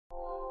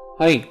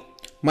Hi,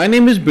 my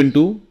name is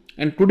Bintu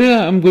and today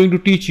I am going to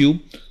teach you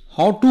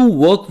how to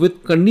work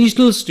with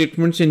conditional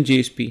statements in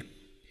JSP.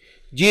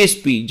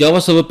 JSP, Java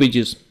Server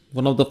Pages,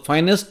 one of the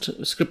finest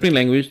scripting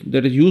language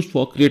that is used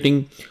for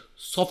creating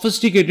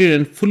sophisticated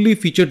and fully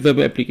featured web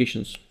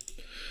applications.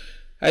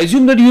 I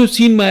assume that you have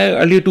seen my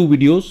earlier two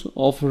videos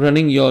of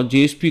running your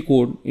JSP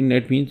code in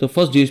NetBeans, the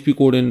first JSP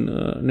code in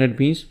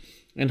NetBeans,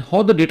 and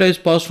how the data is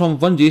passed from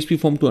one JSP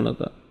form to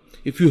another.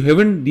 If you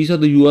haven't, these are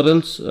the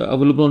URLs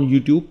available on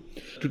YouTube.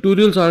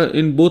 Tutorials are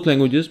in both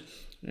languages,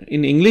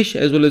 in English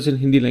as well as in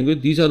Hindi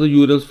language. These are the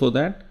URLs for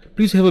that.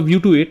 Please have a view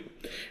to it.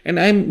 And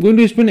I'm going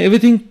to explain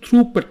everything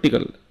through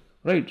practical,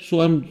 right?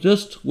 So I'm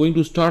just going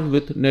to start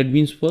with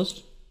NetBeans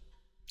first.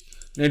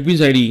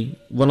 NetBeans IDE,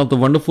 one of the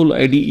wonderful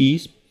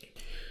IDEs.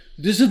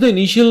 This is the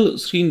initial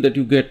screen that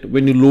you get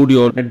when you load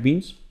your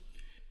NetBeans.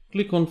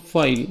 Click on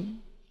File,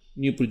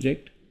 New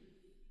Project.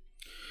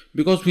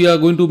 Because we are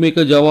going to make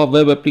a Java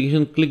web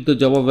application, click the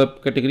Java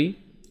web category,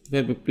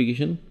 web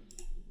application.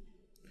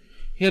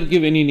 Here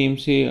give any name,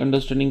 say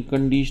understanding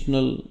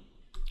conditional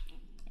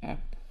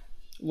app,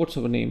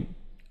 whatsoever name.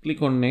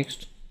 Click on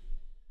next.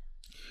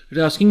 It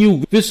is asking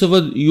you which server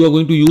you are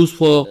going to use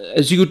for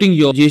executing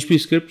your JSP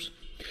scripts.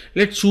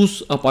 Let's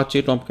choose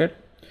Apache Tomcat,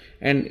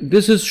 and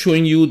this is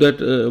showing you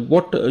that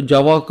what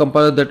Java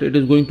compiler that it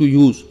is going to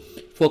use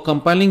for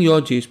compiling your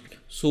JSP.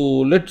 So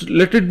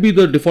let it be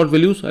the default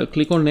values. I'll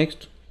click on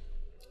next.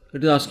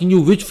 It is asking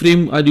you which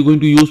frame are you going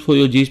to use for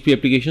your JSP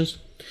applications.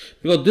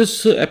 Because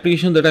this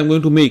application that I'm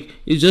going to make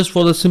is just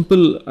for the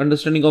simple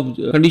understanding of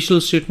conditional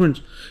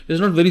statements.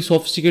 It's not very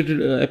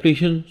sophisticated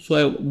application, so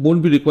I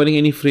won't be requiring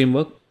any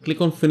framework.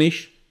 Click on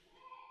finish.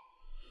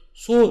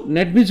 So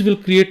NetBeans will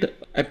create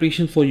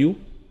application for you.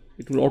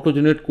 It will auto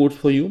generate codes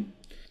for you.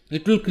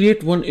 It will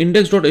create one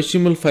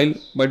index.html file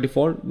by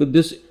default with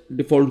this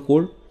default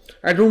code.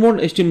 I don't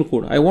want HTML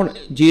code, I want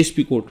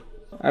JSP code.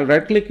 I'll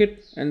right click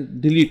it and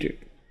delete it.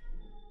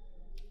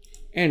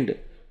 And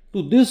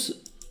to this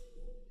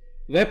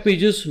web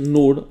pages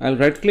node, I'll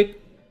right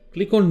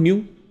click on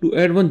new to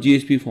add one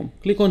JSP form.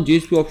 Click on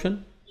JSP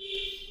option.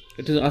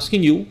 It is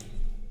asking you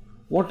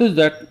what is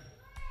that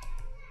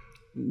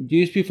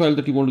JSP file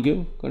that you want to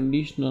give,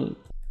 conditional,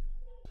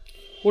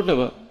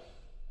 whatever,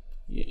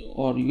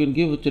 or you can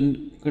give a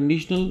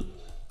conditional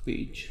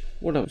page,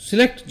 whatever.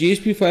 Select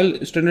JSP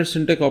file standard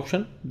syntax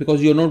option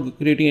because you are not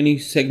creating any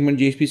segment,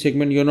 JSP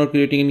segment, you are not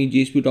creating any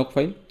JSP doc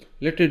file.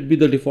 Let it be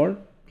the default.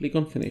 Click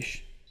on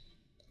finish.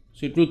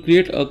 So it will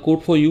create a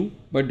code for you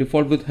by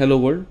default with hello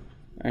world,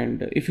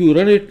 and if you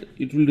run it,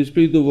 it will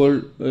display the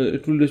world,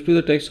 it will display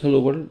the text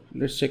hello world.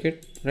 Let's check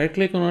it. Right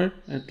click on it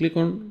and click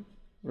on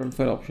run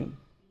file option.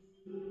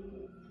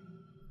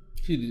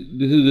 See,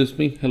 this is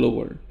displaying hello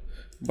world,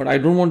 but I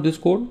don't want this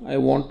code. I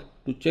want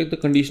to check the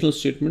conditional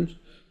statements.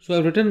 So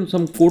I've written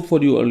some code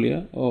for you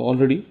earlier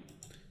already.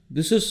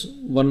 This is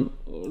one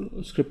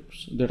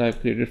script that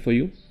I've created for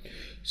you.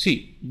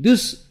 See,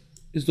 this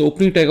is the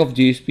opening tag of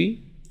JSP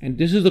and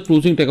this is the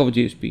closing tag of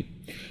JSP.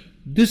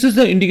 This is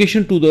the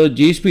indication to the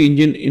JSP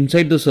engine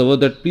inside the server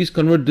that please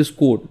convert this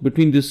code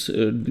between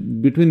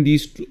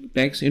these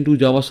tags into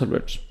Java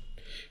servlets.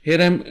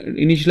 Here I am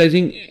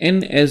initializing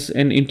n as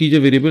an integer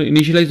variable,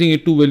 initializing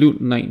it to value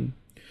 9.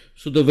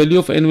 So the value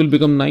of n will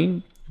become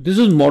 9. This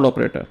is mod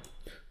operator.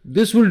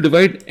 This will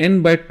divide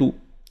n by 2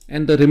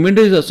 and the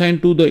remainder is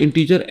assigned to the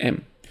integer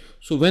m.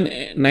 So when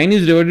 9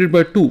 is divided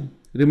by 2,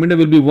 remainder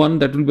will be 1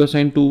 that will be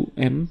assigned to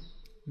m.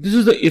 This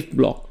is the if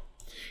block.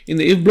 In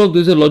the if block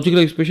there is a logical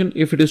expression.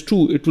 If it is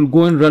true, it will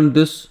go and run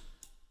this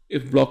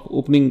if block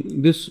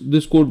opening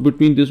this code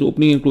between this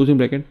opening and closing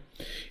bracket.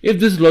 If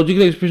this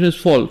logical expression is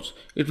false,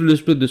 it will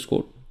display this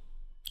code.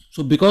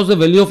 So because the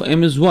value of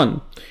m is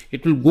 1,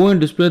 it will go and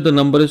display the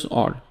number is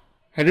odd.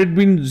 Had it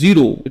been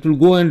 0, it will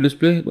go and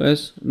display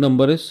as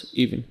number is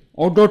even.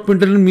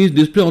 Out.println means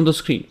display on the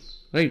screen,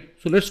 right?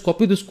 So let's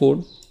copy this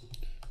code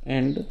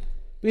and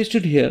paste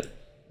it here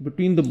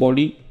between the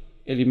body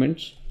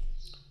elements.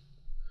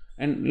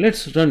 And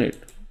let's run it.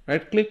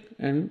 Right click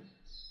and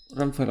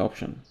run file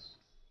option.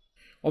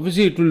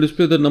 Obviously it will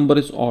display the number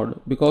is odd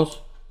because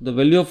the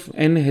value of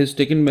n has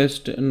taken as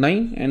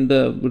 9 and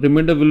the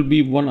remainder will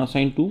be 1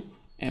 assigned to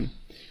m.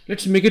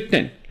 Let's make it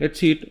 10. Let's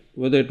see it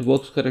whether it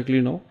works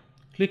correctly now.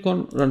 Click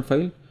on run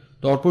file.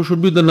 The output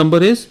should be the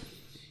number is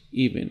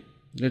even.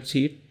 Let's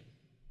see it.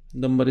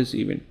 Number is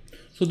even.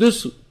 So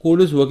this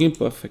code is working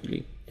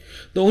perfectly.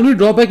 The only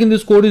drawback in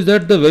this code is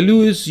that the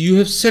value is you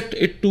have set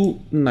it to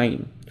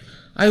 9.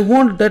 I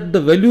want that the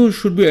value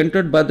should be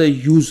entered by the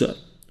user.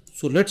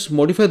 So let's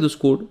modify this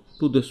code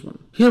to this one.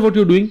 Here what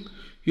you're doing,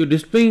 you're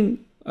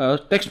displaying a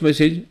text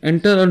message,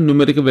 enter a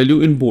numerical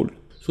value in bold.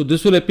 So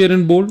this will appear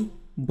in bold,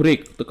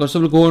 break, the cursor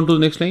will go on to the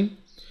next line.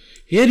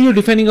 Here you're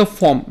defining a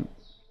form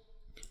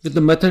with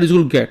the method is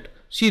will get.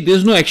 See,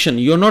 there's no action.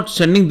 You're not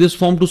sending this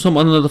form to some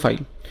another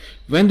file.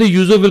 When the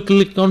user will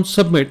click on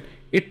submit,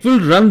 it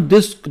will run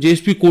this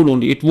JSP code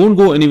only. It won't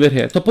go anywhere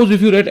here. Suppose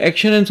if you write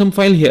action and some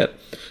file here,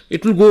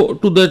 it will go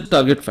to the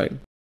target file.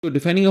 You're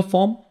defining a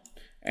form,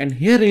 and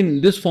here in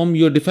this form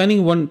you're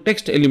defining one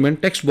text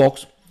element, text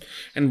box,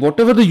 and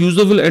whatever the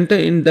user will enter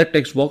in that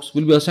text box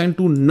will be assigned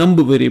to num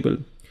variable.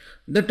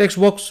 The text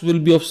box will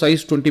be of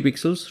size 20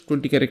 pixels,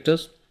 20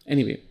 characters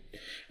anyway.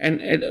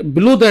 And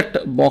below that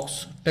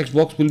text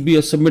box will be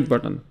a submit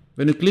button.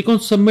 When you click on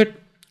submit,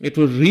 it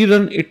will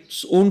rerun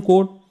its own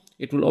code.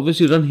 It will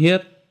obviously run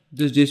here,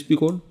 this JSP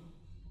code.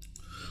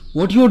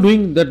 What you are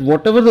doing, that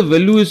whatever the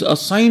value is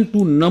assigned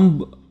to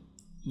num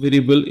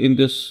variable in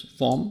this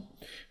form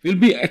will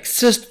be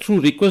accessed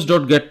through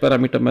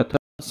request.getParameter method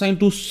assigned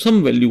to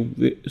some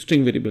value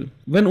string variable.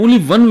 When only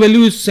one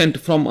value is sent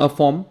from a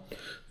form,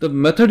 the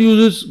method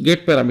uses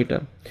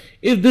getParameter.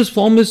 If this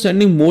form is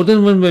sending more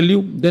than one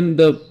value, then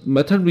the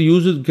method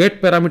uses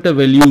getParameter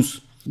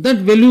values. That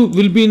value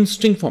will be in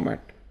string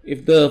format.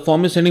 If the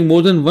form is sending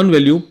more than one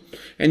value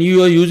and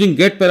you are using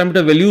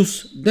getParameter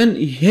values, then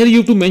here you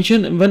have to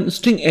mention one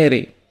string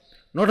array,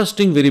 not a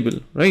string variable,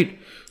 right?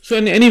 So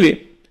in any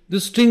way,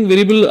 this string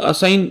variable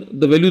assign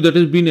the value that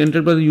is being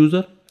entered by the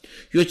user.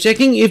 You are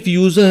checking if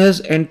user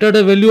has entered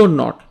a value or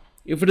not.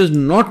 If it is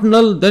not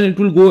null, then it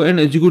will go and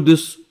execute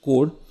this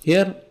code.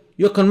 Here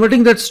you are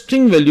converting that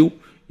string value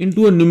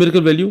into a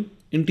numerical value,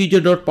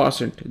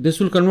 integer.parseInt. This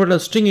will convert a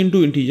string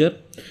into integer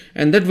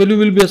and that value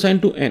will be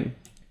assigned to n.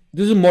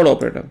 This is mod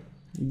operator.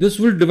 This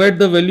will divide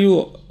the value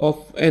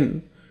of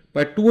n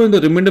by 2 and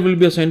the remainder will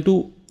be assigned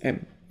to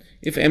m.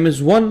 If m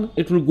is 1,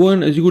 it will go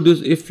and execute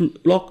this if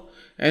block,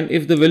 and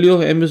if the value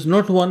of m is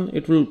not 1,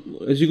 it will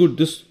execute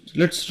this.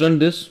 Let's run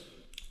this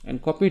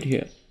and copy it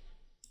here.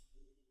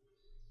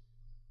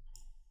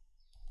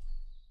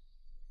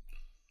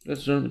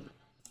 Let's run it.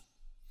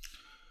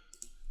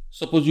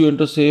 Suppose you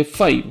enter say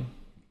 5,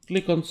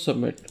 click on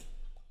submit.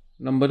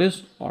 Number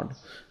is odd.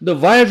 The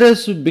Y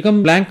address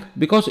become blank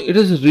because it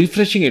is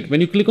refreshing it. When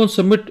you click on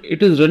submit,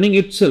 it is running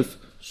itself.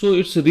 So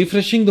it's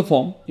refreshing the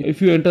form.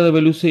 If you enter the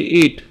value say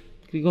 8,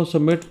 click on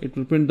submit, it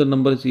will print the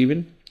number is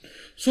even.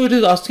 So it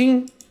is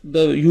asking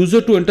the user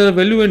to enter a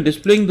value and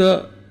displaying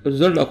the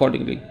result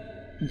accordingly.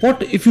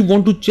 What if you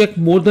want to check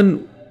more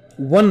than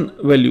one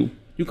value?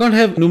 You can't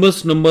have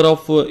numerous number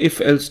of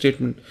if-else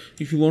statement.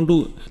 If you want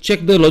to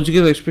check the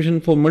logical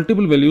expression for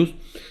multiple values,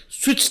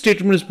 switch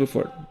statement is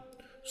preferred.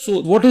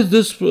 So what is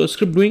this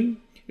script doing?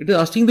 It is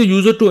asking the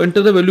user to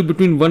enter the value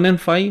between 1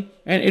 and 5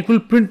 and it will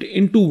print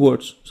in two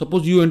words.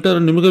 Suppose you enter a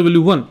numerical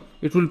value 1,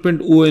 it will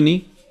print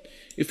ONE.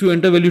 If you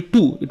enter value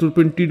 2, it will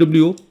print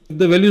TWO. If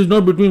the value is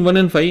not between 1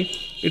 and 5,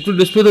 it will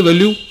display the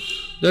value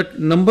that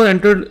number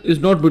entered is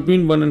not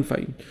between 1 and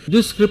 5.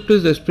 This script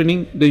is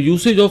explaining the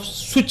usage of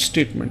switch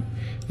statement,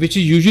 which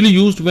is usually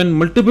used when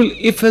multiple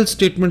if-else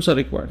statements are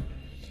required.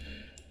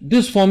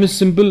 This form is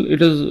simple.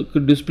 It is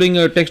displaying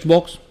a text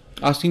box,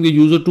 asking the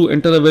user to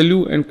enter a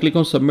value and click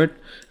on submit.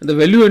 And the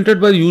value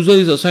entered by the user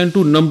is assigned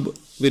to num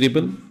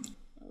variable.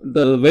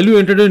 The value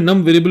entered in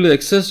num variable is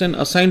accessed and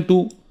assigned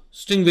to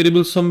string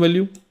variable some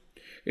value.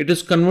 It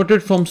is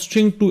converted from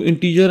string to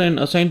integer and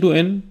assigned to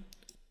n.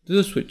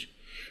 This is switch.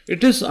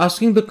 It is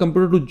asking the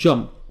computer to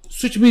jump.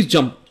 Switch means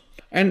jump.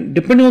 And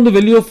depending on the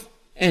value of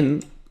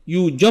n,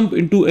 you jump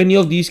into any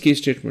of these case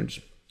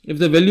statements. If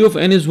the value of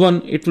n is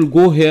 1, it will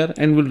go here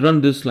and will run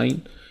this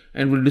line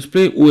and will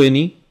display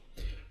ONE.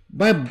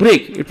 By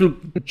break, it will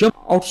jump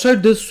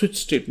outside this switch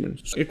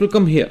statement. So it will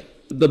come here.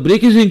 The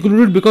break is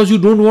included because you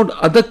don't want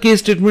other case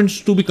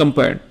statements to be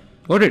compared.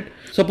 Got it?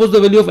 Suppose the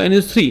value of n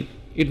is 3.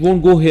 It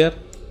won't go here.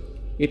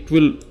 It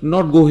will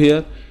not go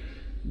here.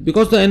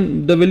 Because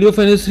the value of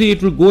n is 3,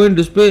 it will go and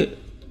display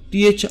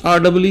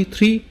THREE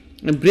 3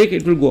 and break,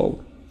 it will go out.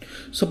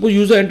 Suppose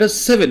user enters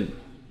 7.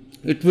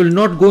 It will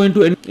not go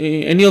into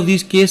any of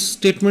these case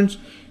statements.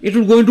 It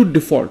will go into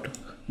default.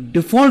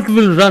 Default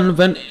will run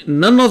when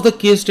none of the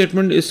case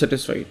statement is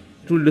satisfied.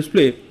 It will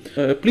display,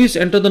 please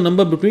enter the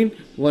number between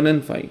 1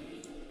 and 5.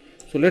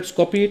 So let's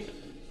copy it.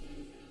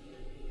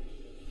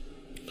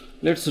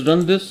 Let's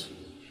run this.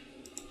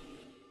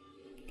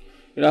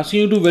 It's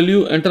asking you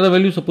to enter a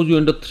value. Suppose you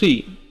enter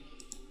 3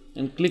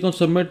 and click on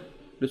submit,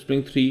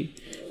 displaying 3.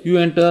 You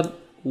enter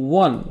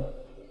 1,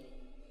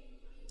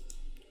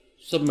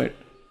 submit,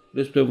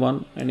 display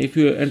 1. And if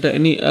you enter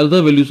any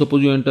other value,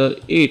 suppose you enter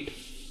 8,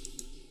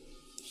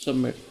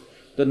 submit,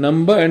 the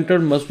number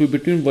entered must be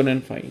between 1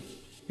 and 5.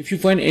 If you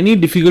find any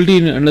difficulty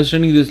in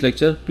understanding this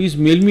lecture, please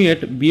mail me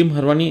at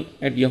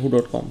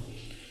bmharwani@yahoo.com.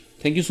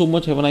 Thank you so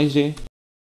much. Have a nice day.